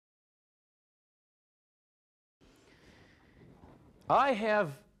I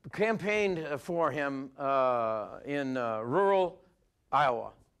have campaigned for him in rural Iowa,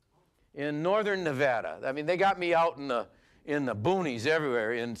 in northern Nevada. I mean, they got me out in the boonies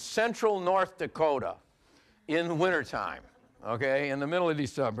everywhere, in central North Dakota in the wintertime, okay, in the middle of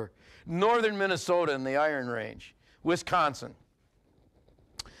December. Northern Minnesota in the Iron Range, Wisconsin.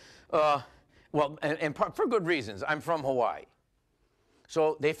 Well, and for good reasons. I'm from Hawaii.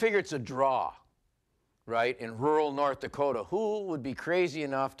 So they figure it's a draw, right, in rural North Dakota. Who would be crazy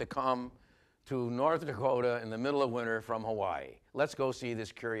enough to come to North Dakota in the middle of winter from Hawaii? Let's go see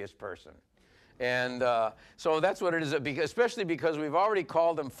this curious person. And so that's what it is, especially because we've already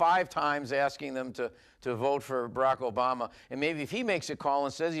called them 5 times asking them to vote for Barack Obama. And maybe if he makes a call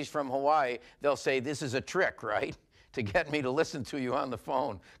and says he's from Hawaii, they'll say, this is a trick, right, to get me to listen to you on the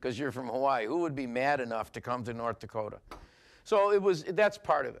phone because you're from Hawaii. Who would be mad enough to come to North Dakota? So that's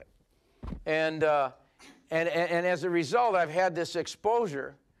part of it. And as a result, I've had this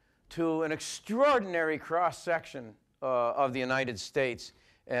exposure to an extraordinary cross-section of the United States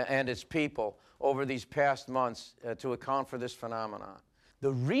and its people over these past months to account for this phenomenon.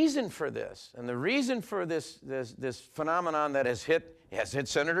 The reason for this, and the reason for this phenomenon that has hit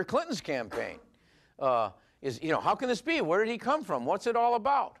Senator Clinton's campaign, is, how can this be? Where did he come from? What's it all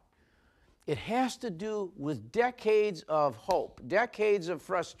about? It has to do with decades of hope, decades of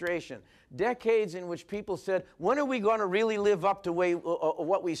frustration, decades in which people said, when are we going to really live up to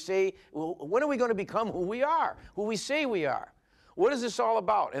what we say? When are we going to become who we are, who we say we are? What is this all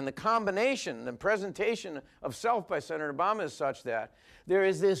about? And the combination and presentation of self by Senator Obama is such that there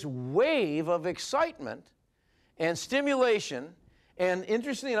is this wave of excitement and stimulation and,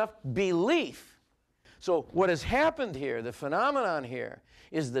 interestingly enough, belief. So what has happened here, the phenomenon here,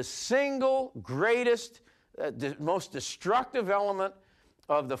 is the single greatest, most destructive element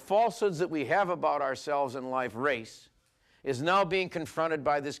of the falsehoods that we have about ourselves in life, race, is now being confronted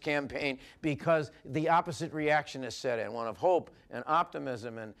by this campaign because the opposite reaction is set in, one of hope and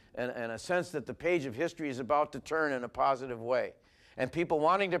optimism and a sense that the page of history is about to turn in a positive way. And people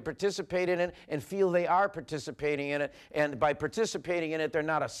wanting to participate in it and feel they are participating in it, and by participating in it, they're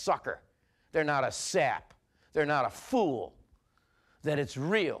not a sucker. They're not a sap. They're not a fool. That it's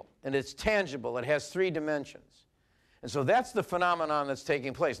real and it's tangible. It has 3 dimensions. And so that's the phenomenon that's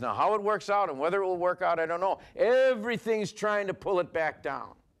taking place. Now, how it works out and whether it will work out, I don't know. Everything's trying to pull it back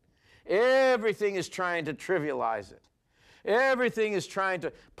down. Everything is trying to trivialize it. Everything is trying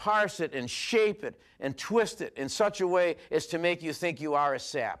to parse it and shape it and twist it in such a way as to make you think you are a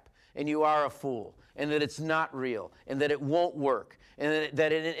sap and you are a fool and that it's not real and that it won't work and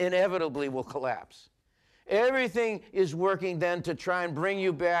that it inevitably will collapse. Everything is working then to try and bring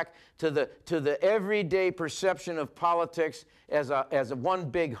you back to the everyday perception of politics as a one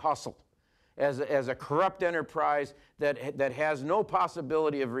big hustle, as a corrupt enterprise that has no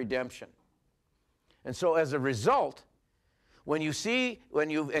possibility of redemption. And so as a result, when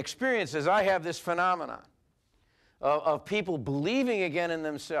you experience, as I have, this phenomenon of people believing again in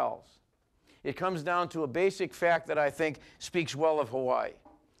themselves, it comes down to a basic fact that I think speaks well of Hawaii,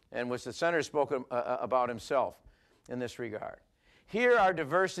 and which the senator spoke about himself in this regard. Here our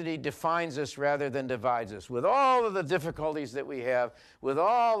diversity defines us rather than divides us, with all of the difficulties that we have, with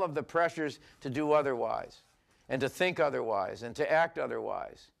all of the pressures to do otherwise, and to think otherwise, and to act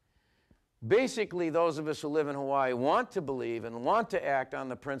otherwise. Basically, those of us who live in Hawaii want to believe and want to act on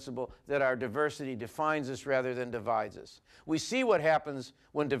the principle that our diversity defines us rather than divides us. We see what happens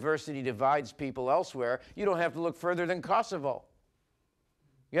when diversity divides people elsewhere. You don't have to look further than Kosovo.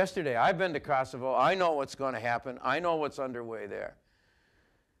 Yesterday, I've been to Kosovo. I know what's going to happen. I know what's underway there.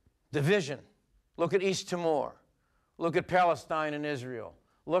 Division. Look at East Timor. Look at Palestine and Israel.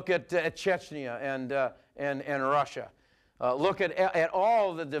 Look at Chechnya and Russia. Look at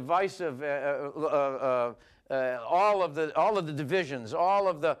all the divisive, all of the divisions, all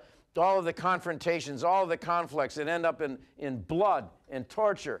of the confrontations, all of the conflicts that end up in blood and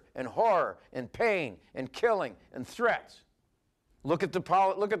torture and horror and pain and killing and threats. Look at the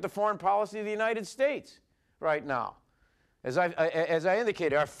foreign policy of the United States right now. As I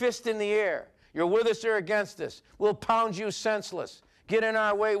indicated, our fist in the air. You're with us or against us. We'll pound you senseless. Get in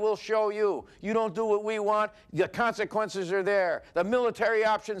our way, we'll show you. You don't do what we want, the consequences are there. The military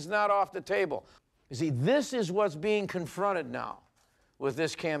option's not off the table. You see, this is what's being confronted now with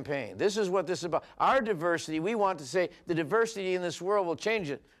this campaign. This is what this is about. Our diversity, we want to say the diversity in this world will change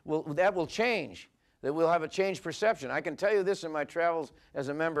it. That will change. That we'll have a changed perception. I can tell you this in my travels as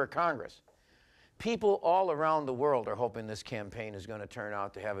a member of Congress. People all around the world are hoping this campaign is going to turn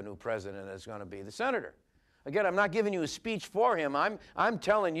out to have a new president that's going to be the senator. Again, I'm not giving you a speech for him. I'm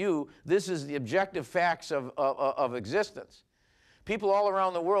telling you this is the objective facts of existence. people all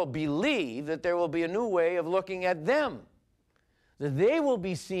around the world believe that there will be a new way of looking at them, that they will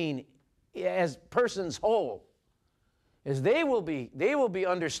be seen as persons whole, as they will be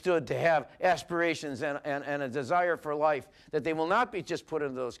understood to have aspirations and a desire for life, that they will not be just put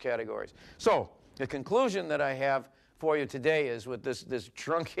into those categories. So the conclusion that I have for you today is, with this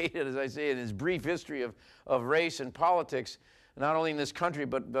truncated, as I say, in this brief history of race and politics, not only in this country,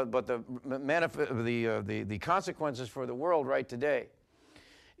 but the consequences for the world right today,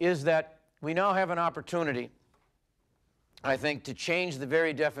 is that we now have an opportunity, I think, to change the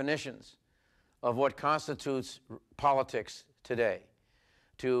very definitions of what constitutes politics today,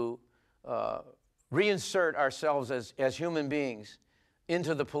 to reinsert ourselves as human beings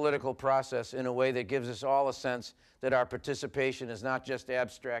into the political process in a way that gives us all a sense that our participation is not just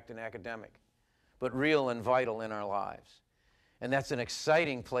abstract and academic, but real and vital in our lives. And that's an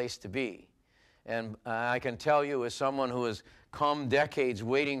exciting place to be. And I can tell you, as someone who has come decades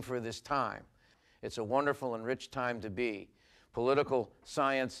waiting for this time, it's a wonderful and rich time to be. Political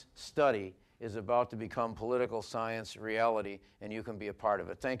science study is about to become political science reality, and you can be a part of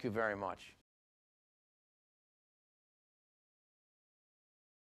it. Thank you very much.